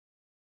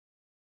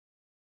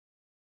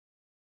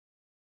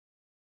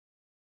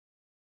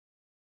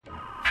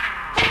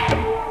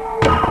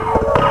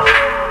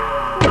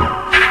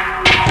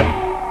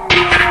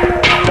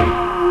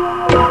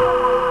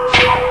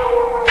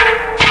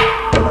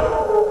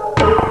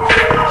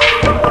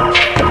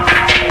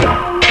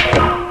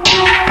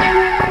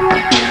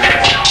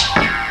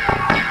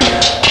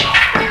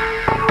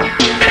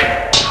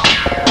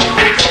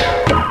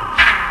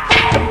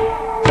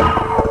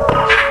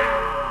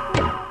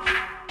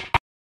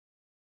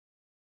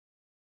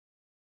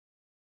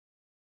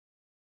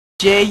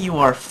Jay, you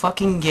are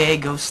fucking gay,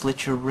 go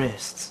slit your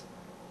wrists.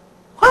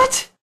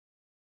 What?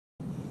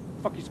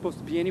 Fuck you supposed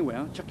to be anyway,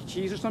 huh? Chuck E.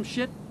 Cheese or some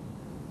shit?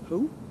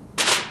 Who?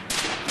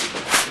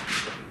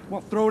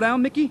 Want to throw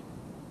down, Mickey?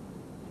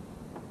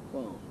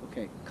 Whoa,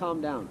 okay, calm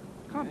down.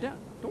 Calm down.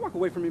 Don't walk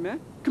away from me, man.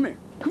 Come here.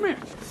 Come here.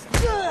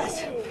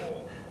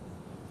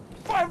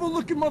 Fievel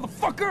looking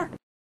motherfucker!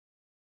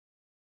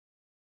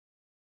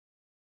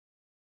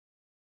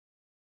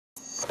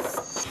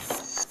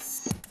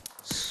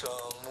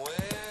 Somewhere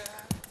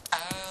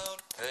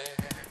out there.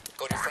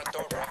 Go to your front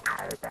door, bro.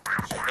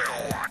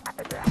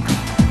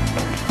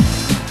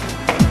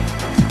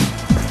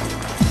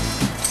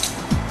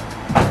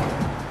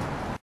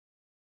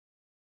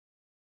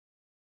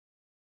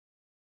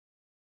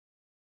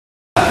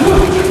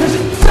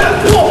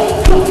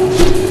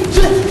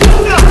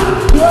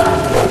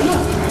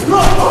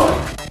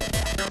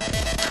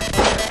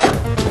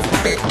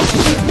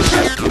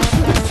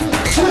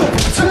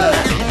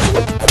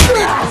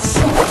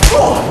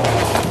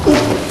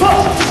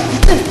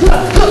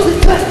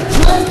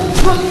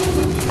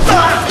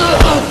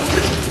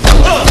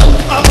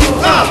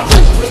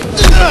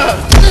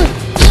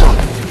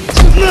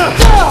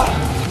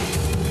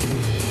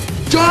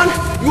 John,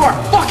 you are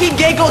fucking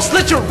gay, go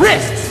slit your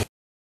wrists!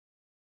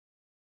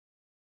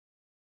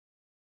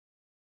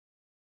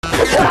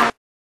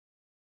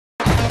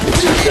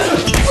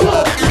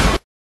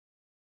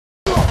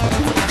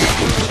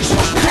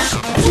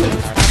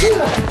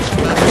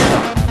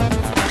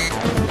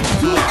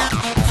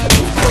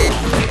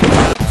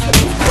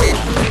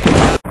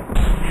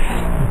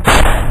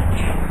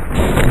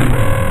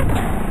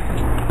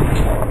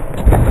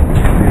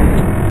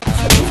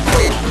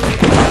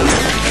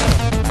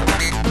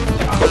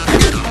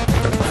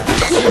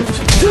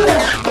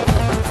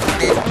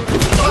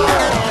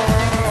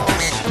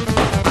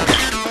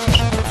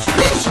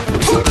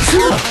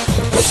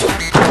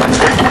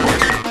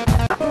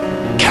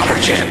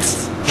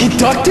 Counterjets. He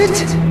ducked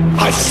it?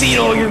 I've seen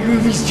all your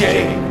movies,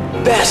 Jay.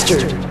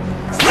 Bastard!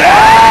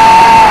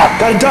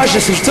 Gotta dodge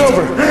this or it's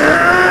over.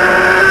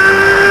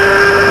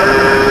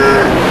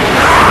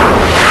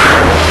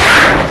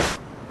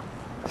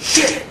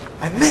 Shit!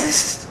 I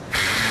missed!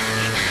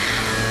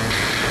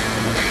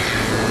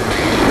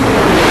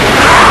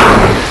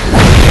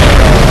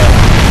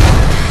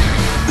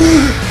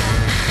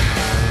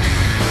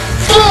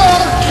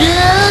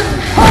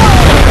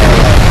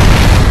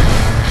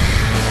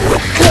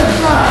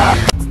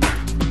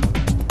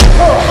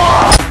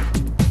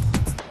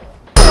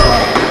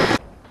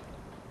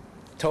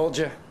 Told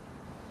you.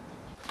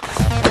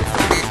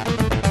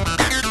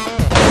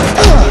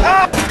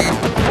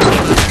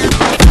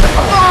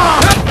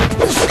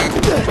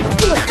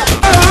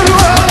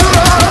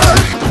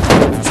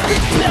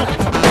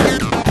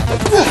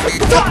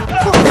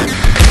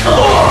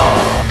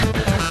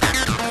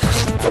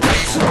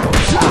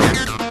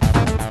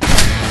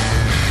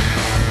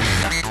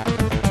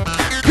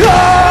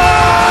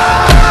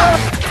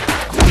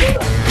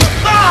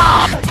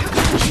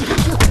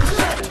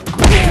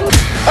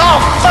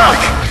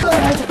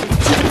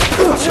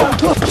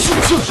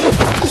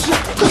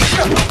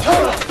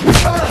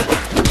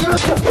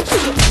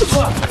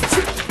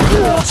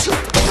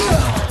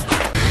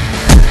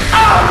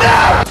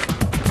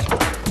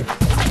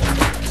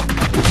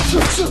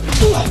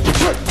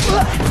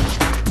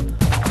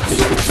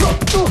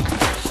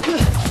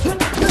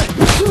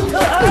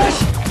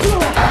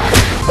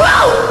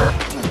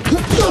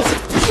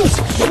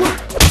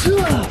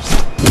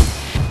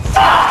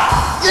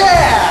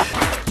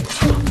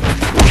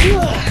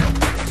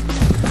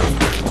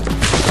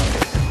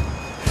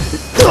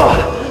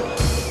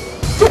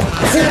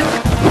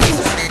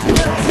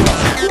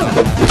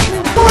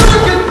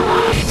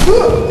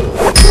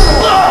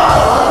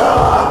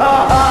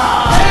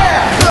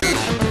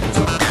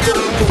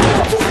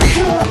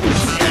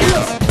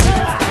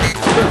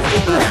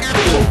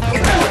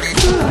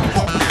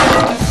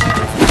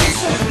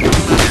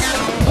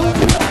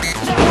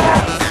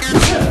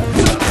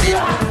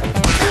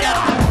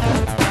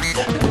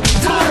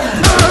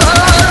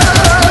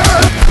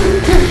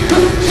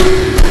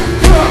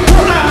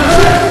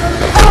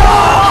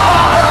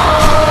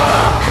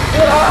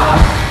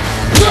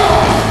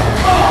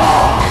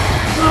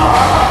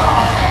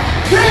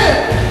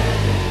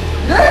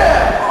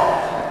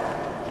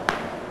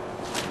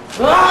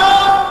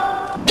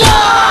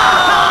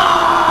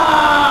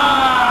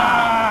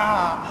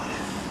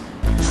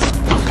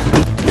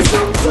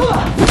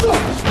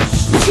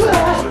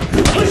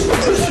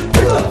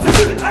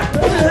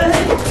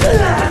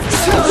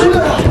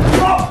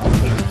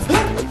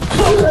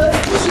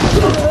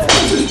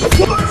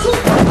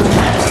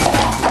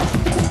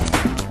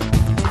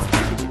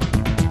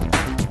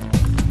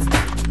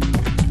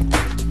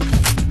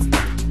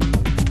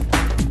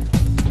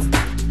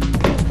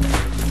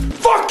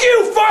 Fuck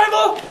you,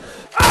 Fievel!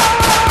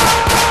 Ah!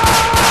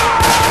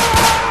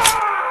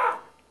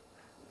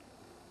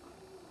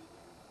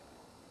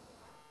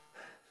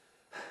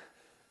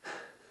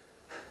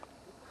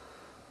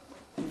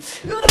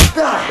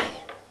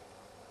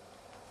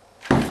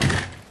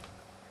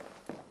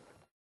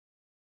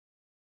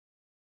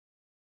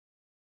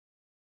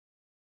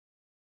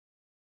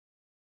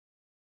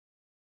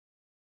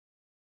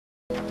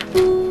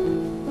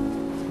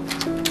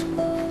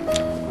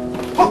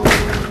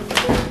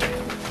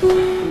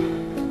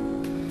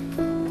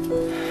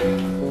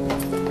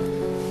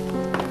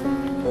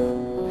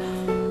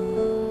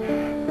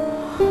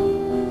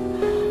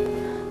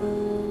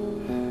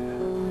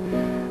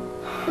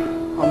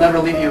 I'll never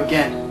leave you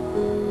again.